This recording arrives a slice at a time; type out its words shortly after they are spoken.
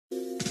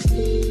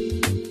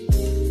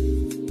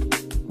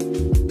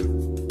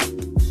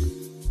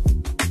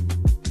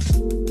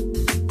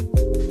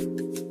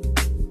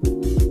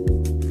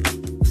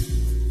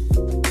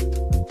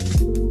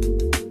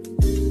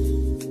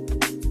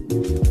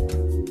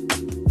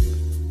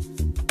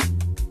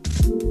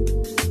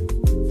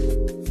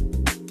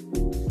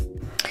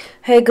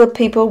Hey, good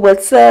people,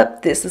 what's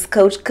up? This is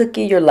Coach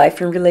Cookie, your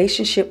life and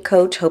relationship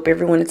coach. Hope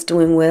everyone is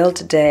doing well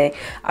today.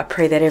 I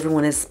pray that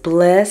everyone is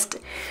blessed.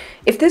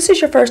 If this is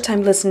your first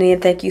time listening,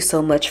 thank you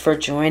so much for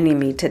joining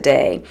me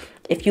today.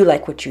 If you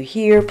like what you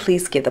hear,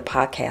 please give the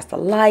podcast a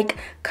like,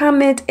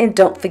 comment, and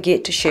don't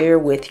forget to share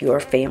with your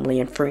family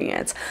and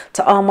friends.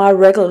 To all my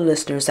regular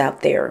listeners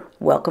out there,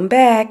 welcome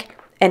back.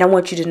 And I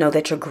want you to know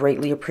that you're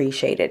greatly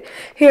appreciated.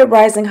 Here at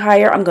Rising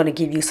Higher, I'm going to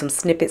give you some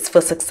snippets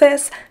for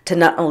success to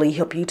not only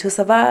help you to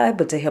survive,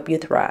 but to help you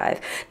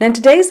thrive. Now, in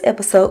today's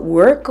episode,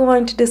 we're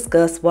going to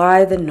discuss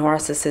why the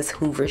narcissist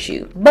hoovers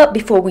you. But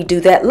before we do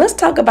that, let's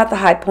talk about the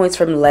high points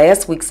from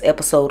last week's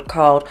episode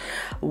called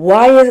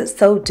Why Is It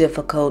So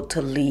Difficult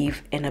to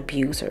Leave an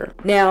Abuser?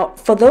 Now,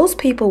 for those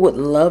people with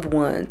loved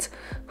ones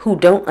who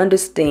don't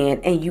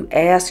understand and you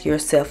ask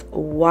yourself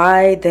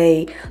why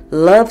they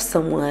love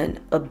someone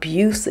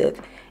abusive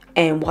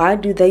and why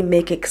do they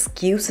make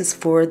excuses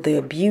for the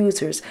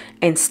abusers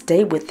and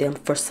stay with them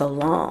for so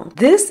long?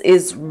 This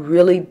is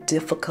really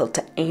difficult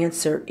to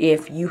answer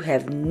if you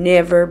have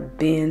never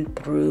been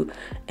through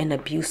an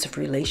abusive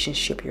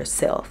relationship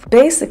yourself.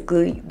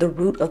 Basically, the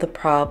root of the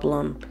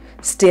problem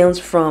stems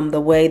from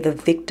the way the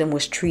victim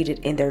was treated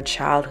in their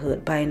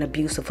childhood by an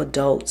abusive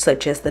adult,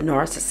 such as the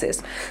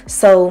narcissist.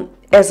 So,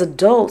 as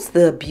adults,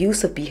 the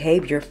abusive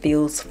behavior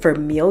feels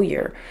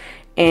familiar.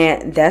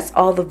 And that's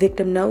all the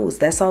victim knows.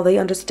 That's all they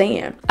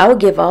understand. I will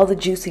give all the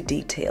juicy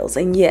details.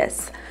 And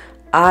yes,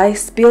 I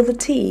spill the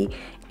tea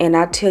and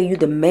I tell you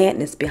the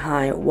madness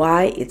behind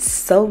why it's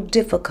so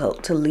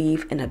difficult to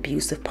leave an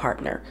abusive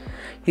partner.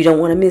 You don't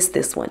want to miss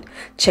this one.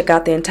 Check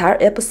out the entire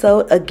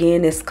episode.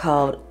 Again, it's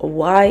called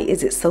Why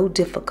Is It So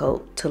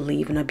Difficult to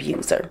Leave an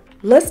Abuser?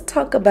 Let's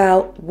talk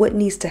about what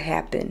needs to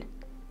happen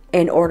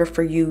in order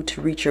for you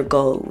to reach your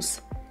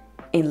goals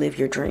and live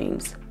your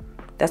dreams.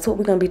 That's what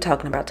we're going to be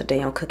talking about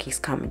today on Cookie's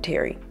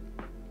Commentary.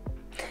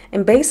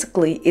 And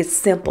basically, it's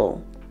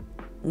simple.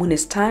 When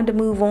it's time to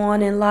move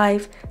on in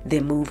life,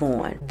 then move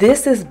on.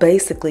 This is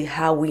basically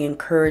how we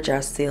encourage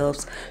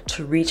ourselves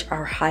to reach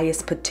our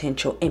highest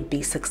potential and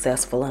be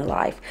successful in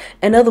life.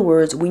 In other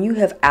words, when you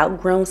have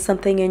outgrown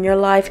something in your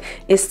life,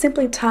 it's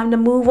simply time to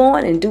move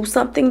on and do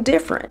something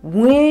different.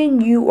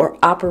 When you are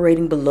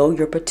operating below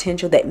your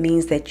potential, that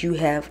means that you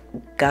have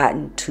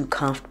gotten too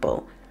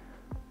comfortable.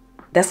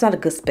 That's not a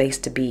good space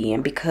to be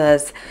in,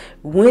 because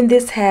when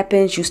this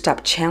happens, you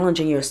stop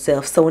challenging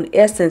yourself. So in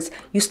essence,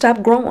 you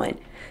stop growing.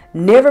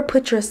 Never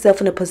put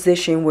yourself in a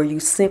position where you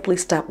simply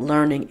stop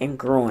learning and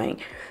growing.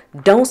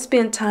 Don't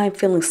spend time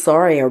feeling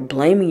sorry or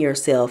blaming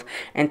yourself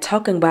and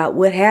talking about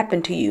what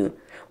happened to you.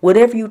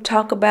 Whatever you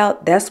talk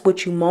about, that's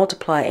what you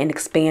multiply and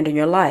expand in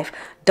your life.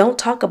 Don't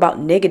talk about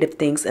negative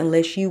things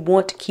unless you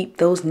want to keep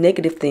those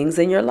negative things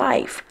in your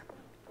life.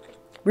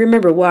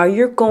 Remember, while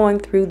you're going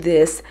through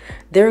this,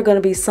 there are going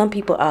to be some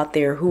people out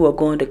there who are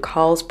going to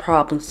cause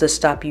problems to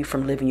stop you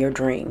from living your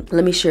dream.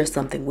 Let me share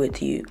something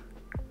with you.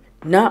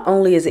 Not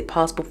only is it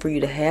possible for you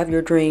to have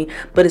your dream,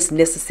 but it's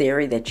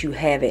necessary that you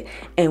have it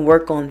and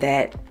work on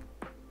that.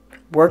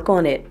 Work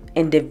on it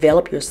and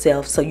develop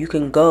yourself so you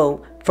can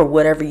go for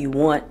whatever you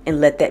want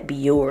and let that be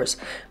yours.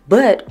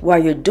 But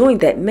while you're doing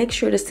that, make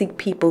sure to seek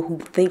people who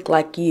think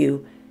like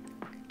you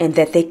and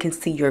that they can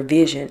see your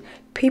vision.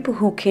 People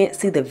who can't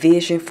see the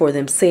vision for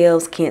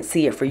themselves, can't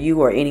see it for you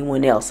or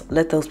anyone else.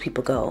 Let those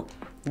people go.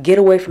 Get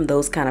away from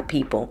those kind of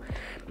people,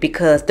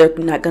 because they're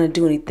not going to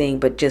do anything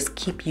but just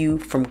keep you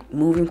from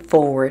moving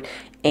forward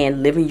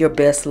and living your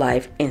best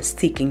life and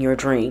seeking your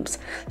dreams.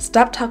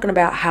 Stop talking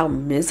about how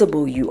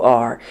miserable you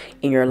are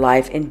in your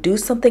life and do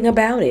something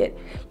about it.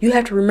 You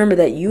have to remember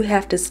that you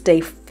have to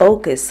stay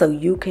focused so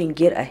you can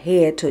get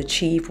ahead to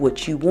achieve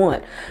what you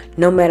want.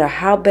 No matter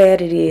how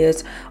bad it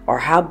is or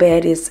how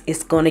bad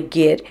it's going to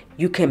get,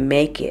 you can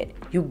make it.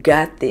 You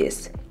got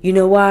this. You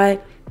know why?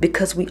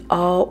 Because we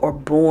all are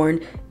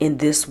born in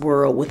this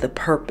world with a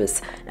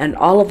purpose, and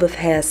all of us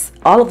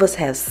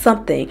have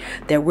something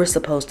that we're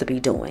supposed to be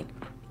doing.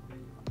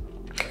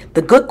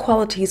 The good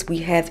qualities we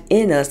have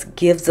in us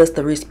gives us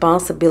the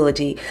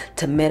responsibility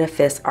to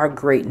manifest our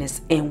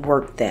greatness and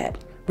work that.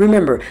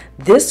 Remember,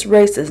 this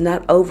race is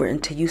not over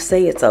until you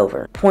say it's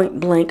over. Point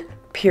blank,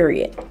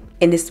 period.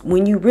 And it's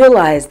when you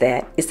realize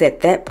that, it's at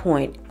that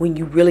point when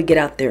you really get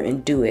out there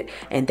and do it,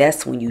 and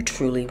that's when you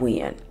truly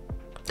win.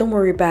 Don't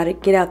worry about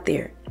it. Get out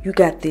there. You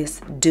got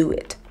this. Do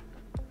it.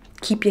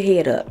 Keep your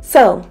head up.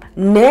 So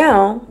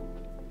now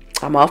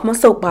I'm off my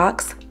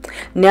soapbox.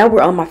 Now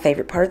we're on my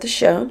favorite part of the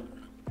show,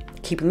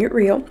 keeping it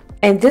real.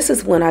 And this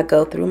is when I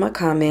go through my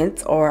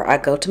comments or I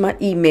go to my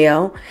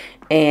email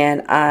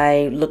and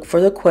I look for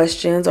the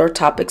questions or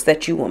topics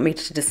that you want me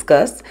to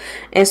discuss.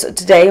 And so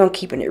today on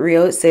Keeping It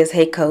Real, it says,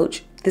 "Hey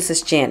Coach, this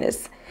is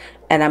Janice,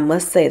 and I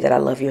must say that I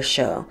love your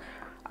show.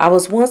 I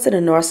was once in a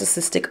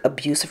narcissistic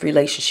abusive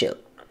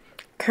relationship.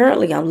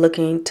 Currently, I'm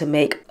looking to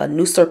make a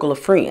new circle of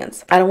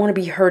friends. I don't want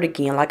to be hurt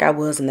again like I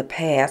was in the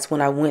past when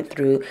I went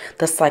through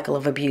the cycle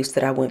of abuse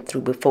that I went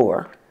through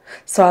before.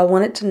 So I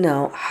wanted to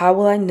know, how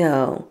will I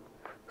know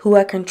who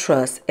I can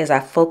trust as I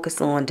focus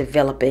on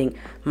developing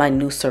my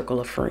new circle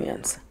of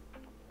friends?"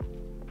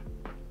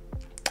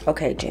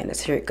 Okay,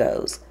 Janice, here it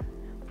goes.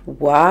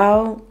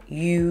 While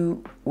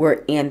you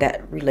were in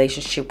that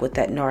relationship with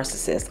that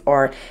narcissist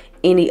or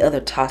any other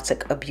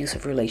toxic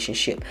abusive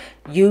relationship,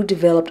 you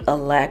developed a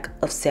lack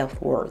of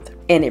self-worth,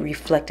 and it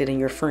reflected in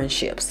your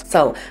friendships.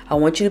 So I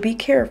want you to be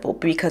careful,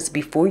 because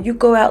before you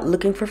go out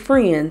looking for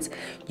friends,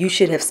 you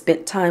should have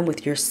spent time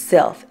with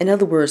yourself. In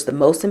other words, the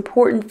most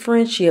important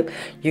friendship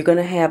you're going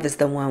to have is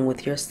the one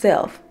with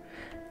yourself.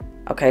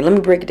 Okay, let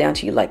me break it down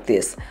to you like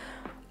this,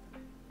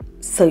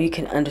 so you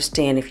can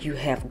understand. If you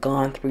have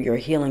gone through your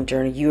healing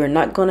journey, you are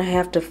not going to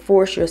have to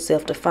force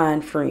yourself to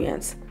find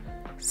friends.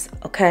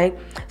 Okay,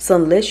 so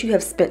unless you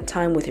have spent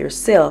time with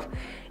yourself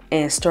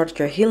and started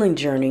your healing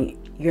journey,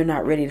 you're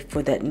not ready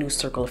for that new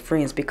circle of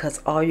friends, because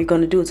all you're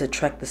going to do is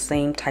attract the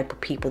same type of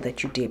people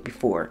that you did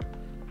before.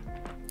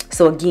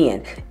 So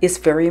again, it's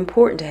very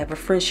important to have a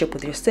friendship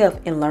with yourself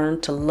and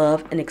learn to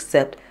love and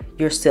accept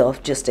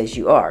yourself just as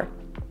you are.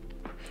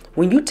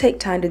 When you take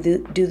time to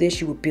do this,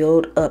 you will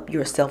build up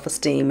your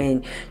self-esteem,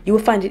 and you will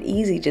find it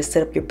easy to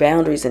set up your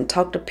boundaries and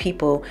talk to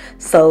people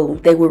so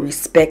they will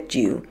respect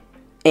you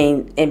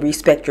and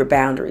respect your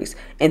boundaries.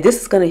 And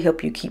this is going to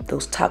help you keep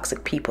those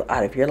toxic people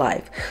out of your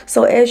life.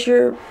 So as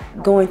you're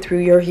going through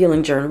your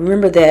healing journey,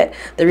 remember that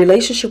the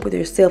relationship with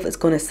yourself is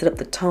going to set up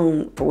the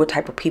tone for what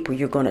type of people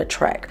you're going to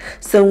attract.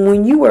 So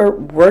when you are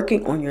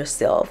working on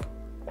yourself,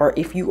 or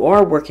if you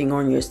are working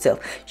on yourself,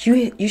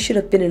 you should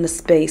have been in a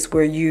space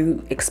where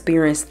you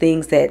experience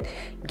things that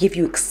give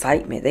you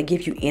excitement, that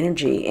give you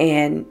energy,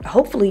 and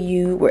hopefully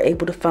you were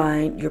able to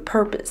find your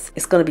purpose.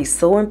 It's going to be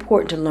so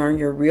important to learn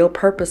your real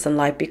purpose in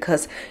life,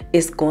 because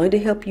it's going to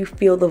help you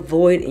fill the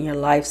void in your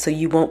life, so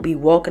you won't be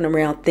walking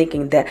around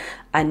thinking that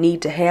I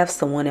need to have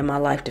someone in my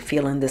life to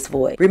fill in this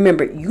void.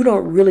 Remember, you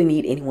don't really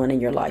need anyone in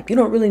your life. You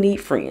don't really need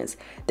friends.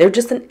 They're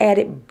just an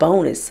added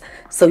bonus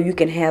so you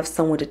can have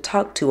someone to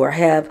talk to or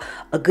have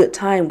a good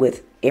time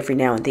with every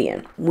now and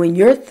then. When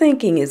your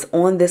thinking is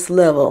on this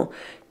level,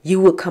 you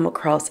will come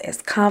across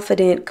as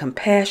confident,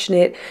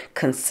 compassionate,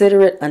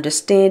 considerate,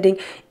 understanding,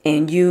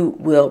 and you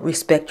will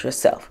respect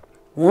yourself.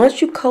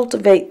 Once you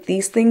cultivate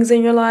these things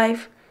in your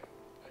life,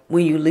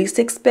 when you least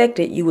expect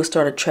it, you will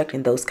start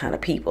attracting those kind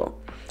of people.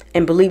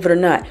 And believe it or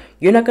not,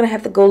 you're not going to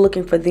have to go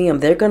looking for them.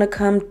 They're going to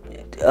come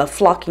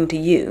flocking to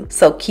you.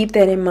 So keep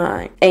that in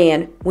mind.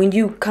 And when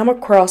you come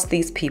across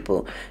these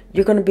people,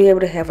 you're going to be able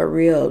to have a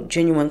real,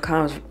 genuine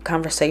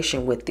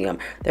conversation with them.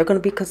 They're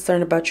going to be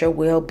concerned about your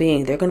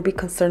well-being. They're going to be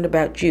concerned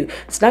about you.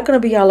 It's not going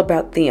to be all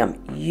about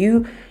them.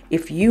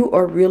 If you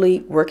are really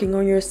working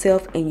on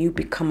yourself and you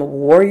become a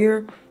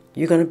warrior,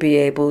 you're going to be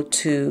able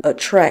to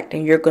attract,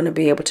 and you're going to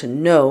be able to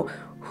know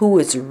who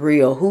is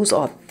real, who's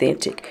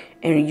authentic,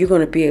 and you're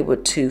going to be able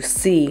to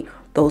see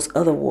those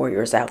other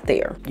warriors out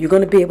there. You're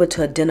going to be able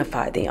to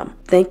identify them.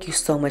 Thank you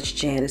so much,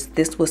 Janice.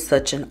 This was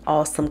such an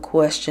awesome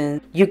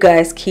question. You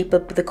guys keep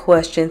up the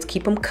questions.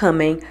 Keep them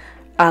coming.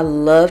 I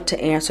love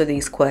to answer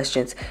these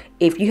questions.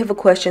 If you have a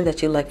question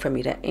that you'd like for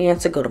me to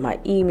answer, go to my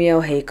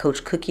email,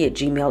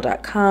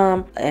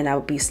 heycoachcookie@gmail.com, and I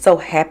would be so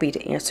happy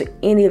to answer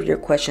any of your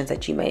questions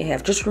that you may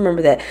have. Just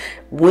remember that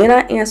when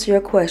I answer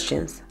your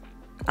questions,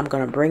 I'm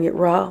going to bring it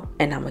raw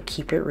and I'm going to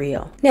keep it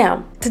real.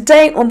 Now,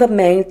 today on the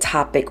main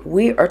topic,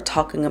 we are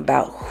talking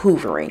about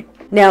hoovering.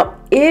 Now,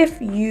 if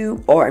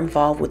you are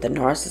involved with a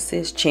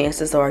narcissist,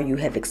 chances are you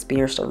have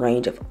experienced a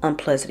range of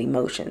unpleasant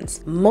emotions.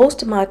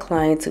 Most of my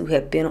clients who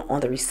have been on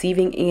the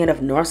receiving end of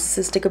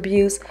narcissistic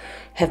abuse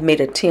have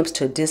made attempts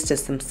to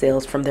distance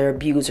themselves from their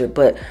abuser,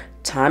 but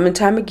time and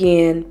time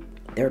again,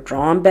 they're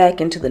drawn back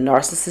into the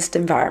narcissist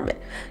environment.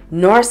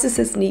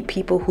 Narcissists need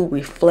people who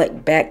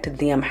reflect back to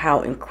them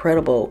how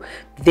incredible,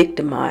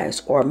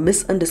 victimized, or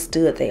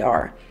misunderstood they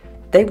are.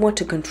 They want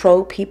to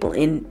control people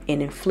and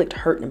inflict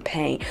hurt and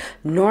pain.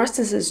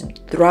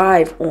 Narcissists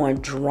thrive on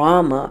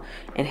drama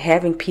and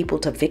having people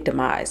to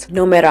victimize.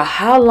 No matter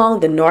how long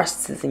the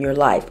narcissist in your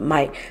life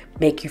might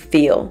make you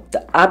feel,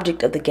 the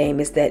object of the game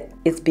is that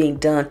it's being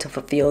done to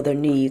fulfill their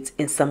needs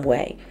in some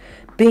way.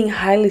 Being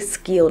highly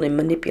skilled in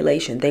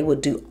manipulation, they will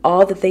do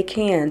all that they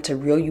can to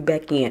reel you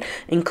back in,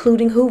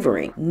 including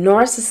hoovering.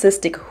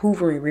 Narcissistic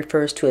hoovering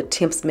refers to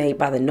attempts made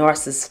by the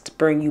narcissist to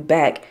bring you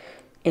back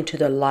into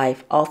their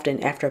life,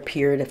 often after a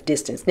period of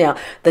distance. Now,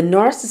 the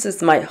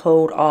narcissist might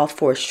hold off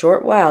for a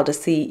short while to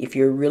see if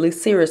you're really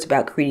serious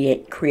about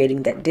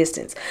creating that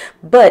distance.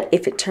 But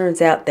if it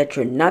turns out that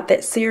you're not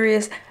that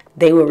serious,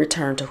 they will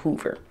return to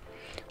hoover.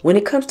 When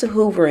it comes to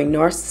hoovering,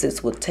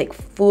 narcissists will take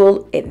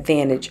full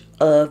advantage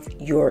of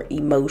your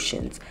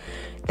emotions.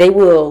 They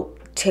will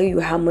tell you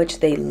how much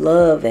they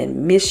love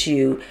and miss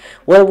you,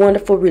 what a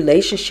wonderful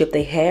relationship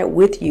they had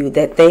with you,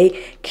 that they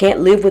can't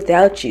live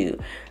without you.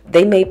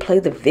 They may play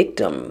the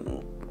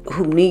victim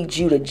who needs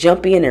you to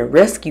jump in and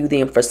rescue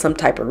them for some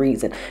type of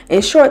reason.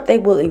 In short, they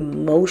will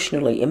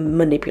emotionally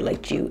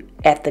manipulate you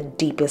at the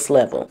deepest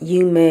level.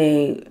 You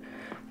may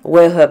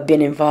well have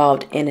been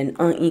involved in an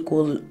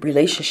unequal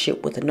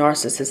relationship with a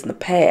narcissist in the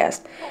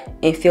past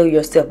and feel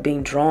yourself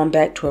being drawn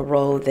back to a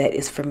role that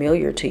is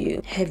familiar to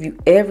you. Have you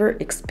ever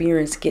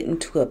experienced getting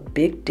into a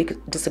big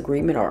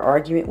disagreement or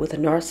argument with a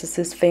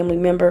narcissist family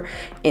member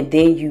and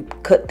then you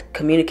cut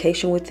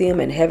communication with them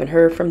and haven't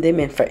heard from them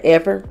in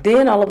forever?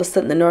 Then all of a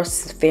sudden the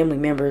narcissist family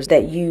members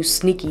that use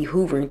sneaky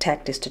hoovering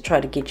tactics to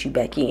try to get you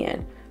back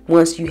in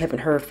once you haven't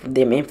heard from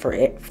them in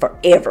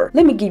forever.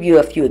 Let me give you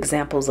a few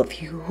examples of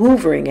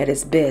hoovering at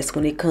its best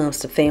when it comes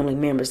to family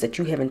members that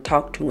you haven't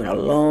talked to in a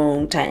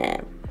long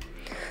time.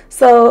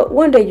 So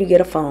one day you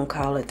get a phone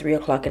call at 3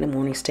 o'clock in the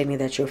morning stating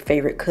that your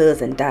favorite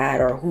cousin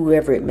died or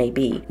whoever it may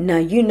be. Now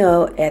you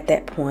know at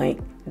that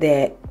point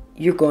that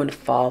you're going to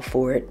fall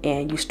for it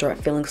and you start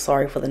feeling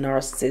sorry for the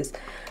narcissist,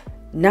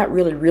 not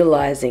really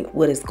realizing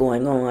what is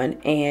going on,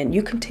 and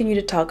you continue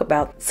to talk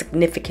about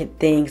significant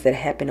things that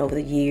happened over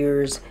the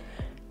years.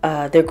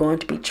 They're going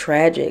to be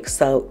tragic.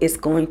 So it's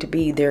going to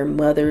be their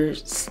mother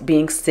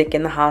being sick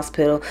in the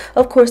hospital.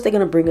 Of course, they're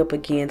going to bring up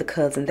again the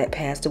cousin that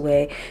passed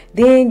away.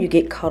 Then you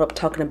get caught up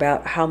talking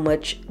about how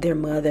much their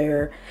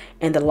mother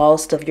and the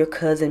loss of your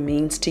cousin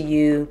means to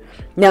you.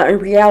 Now, in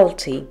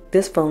reality,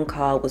 this phone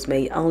call was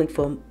made only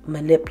for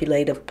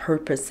manipulative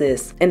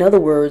purposes. In other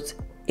words,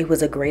 it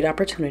was a great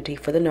opportunity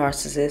for the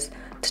narcissist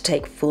to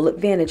take full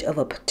advantage of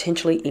a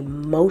potentially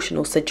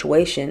emotional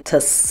situation to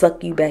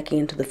suck you back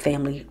into the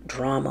family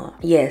drama.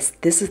 Yes,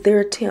 this is their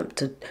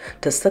attempt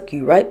to suck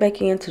you right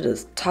back into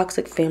this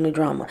toxic family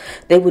drama.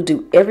 They will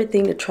do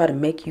everything to try to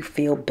make you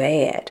feel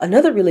bad.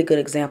 Another really good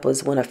example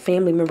is when a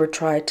family member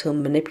tried to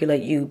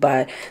manipulate you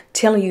by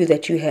telling you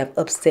that you have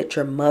upset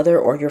your mother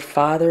or your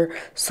father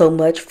so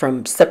much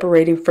from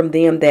separating from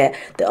them that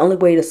the only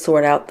way to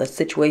sort out the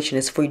situation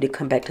is for you to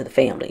come back to the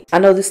family. I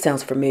know this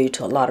sounds familiar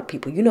to a lot of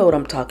people. You know what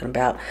I'm talking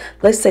about.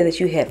 Let's say that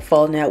you had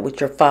fallen out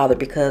with your father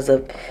because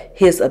of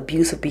his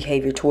abusive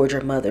behavior towards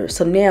your mother.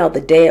 So now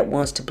the dad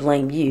wants to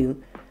blame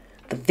you,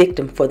 the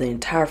victim, for the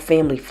entire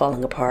family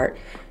falling apart.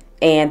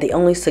 And the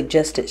only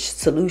suggested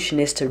solution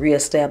is to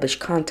reestablish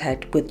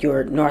contact with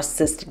your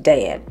narcissistic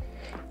dad.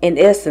 In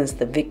essence,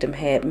 the victim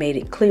had made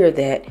it clear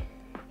that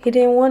he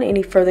didn't want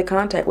any further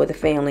contact with the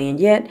family,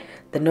 and yet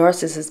the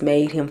narcissist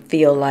made him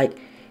feel like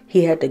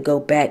he had to go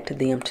back to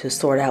them to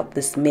sort out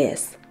this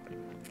mess.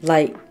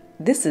 Like,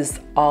 this is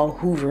all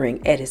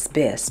hoovering at its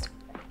best.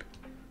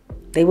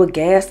 They will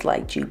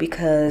gaslight you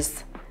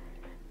because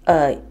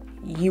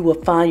you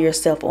will find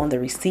yourself on the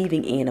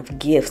receiving end of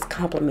gifts,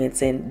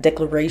 compliments, and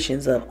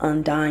declarations of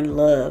undying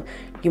love.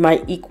 You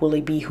might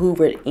equally be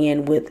hoovered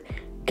in with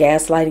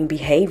gaslighting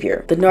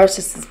behavior. The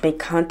narcissist may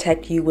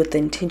contact you with the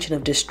intention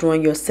of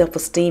destroying your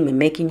self-esteem and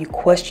making you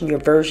question your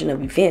version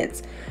of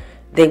events.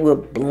 They will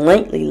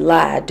blatantly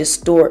lie,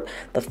 distort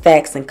the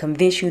facts, and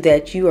convince you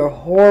that you are a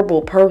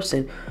horrible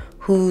person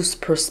whose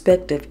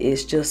perspective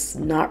is just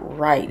not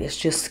right. It's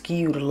just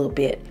skewed a little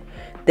bit.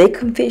 They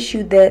convince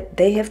you that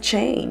they have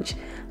changed.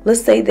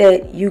 Let's say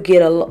that you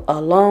get a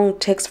long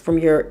text from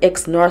your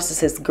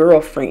ex-narcissist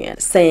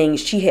girlfriend saying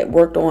she had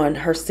worked on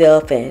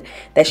herself and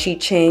that she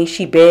changed.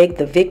 She begged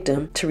the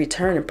victim to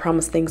return and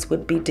promised things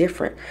would be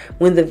different.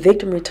 When the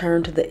victim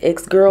returned to the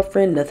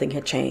ex-girlfriend, nothing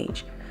had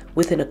changed.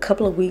 Within a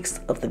couple of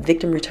weeks of the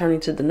victim returning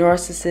to the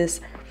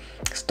narcissist,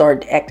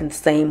 started acting the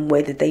same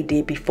way that they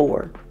did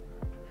before.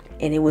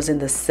 And it was in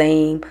the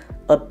same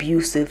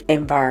abusive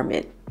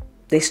environment.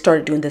 They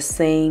started doing the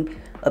same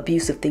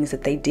abusive things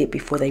that they did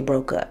before they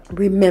broke up.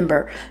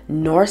 Remember,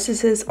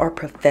 narcissists are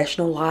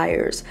professional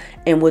liars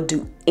and will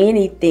do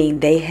anything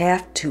they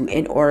have to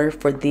in order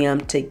for them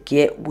to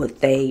get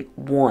what they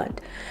want.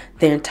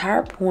 The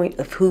entire point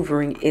of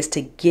hoovering is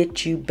to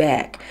get you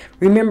back.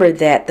 Remember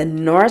that the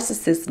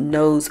narcissist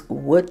knows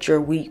what your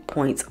weak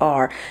points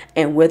are,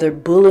 and whether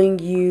bullying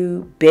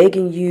you,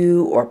 begging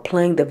you, or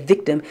playing the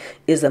victim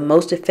is the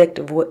most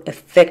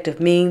effective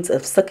means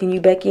of sucking you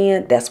back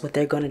in, that's what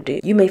they're going to do.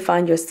 You may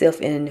find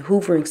yourself in a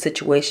hoovering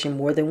situation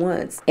more than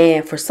once.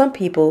 And for some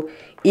people,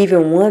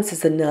 even once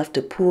is enough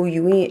to pull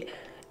you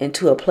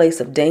into a place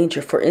of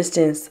danger. For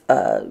instance,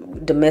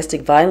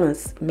 domestic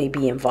violence may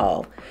be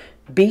involved.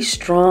 Be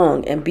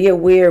strong and be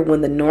aware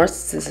when the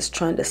narcissist is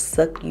trying to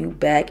suck you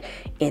back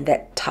in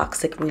that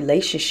toxic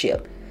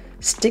relationship.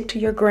 Stick to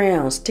your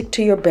ground, stick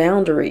to your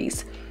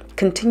boundaries.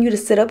 Continue to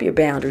set up your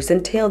boundaries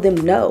and tell them,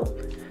 no,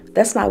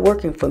 that's not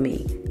working for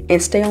me,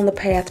 and stay on the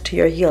path to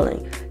your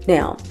healing.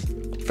 Now,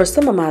 for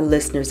some of my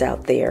listeners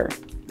out there,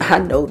 I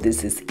know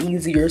this is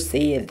easier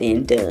said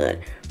than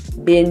done.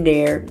 Been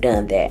there,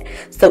 done that.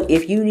 So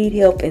if you need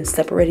help in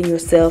separating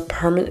yourself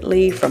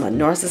permanently from a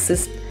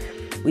narcissist,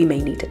 we may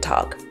need to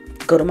talk.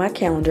 Go to my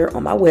calendar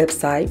on my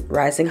website,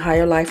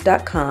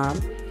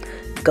 risinghigherlife.com.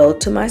 Go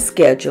to my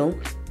schedule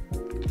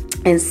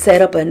and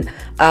set up an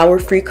hour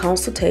free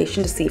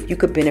consultation to see if you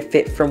could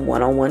benefit from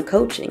one-on-one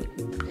coaching.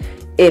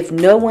 If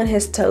no one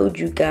has told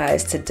you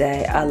guys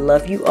today, I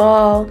love you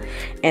all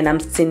and I'm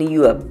sending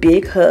you a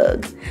big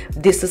hug.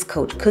 This is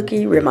Coach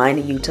Cookie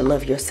reminding you to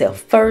love yourself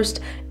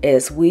first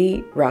as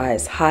we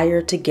rise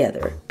higher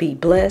together. Be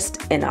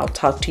blessed, and I'll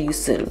talk to you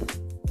soon.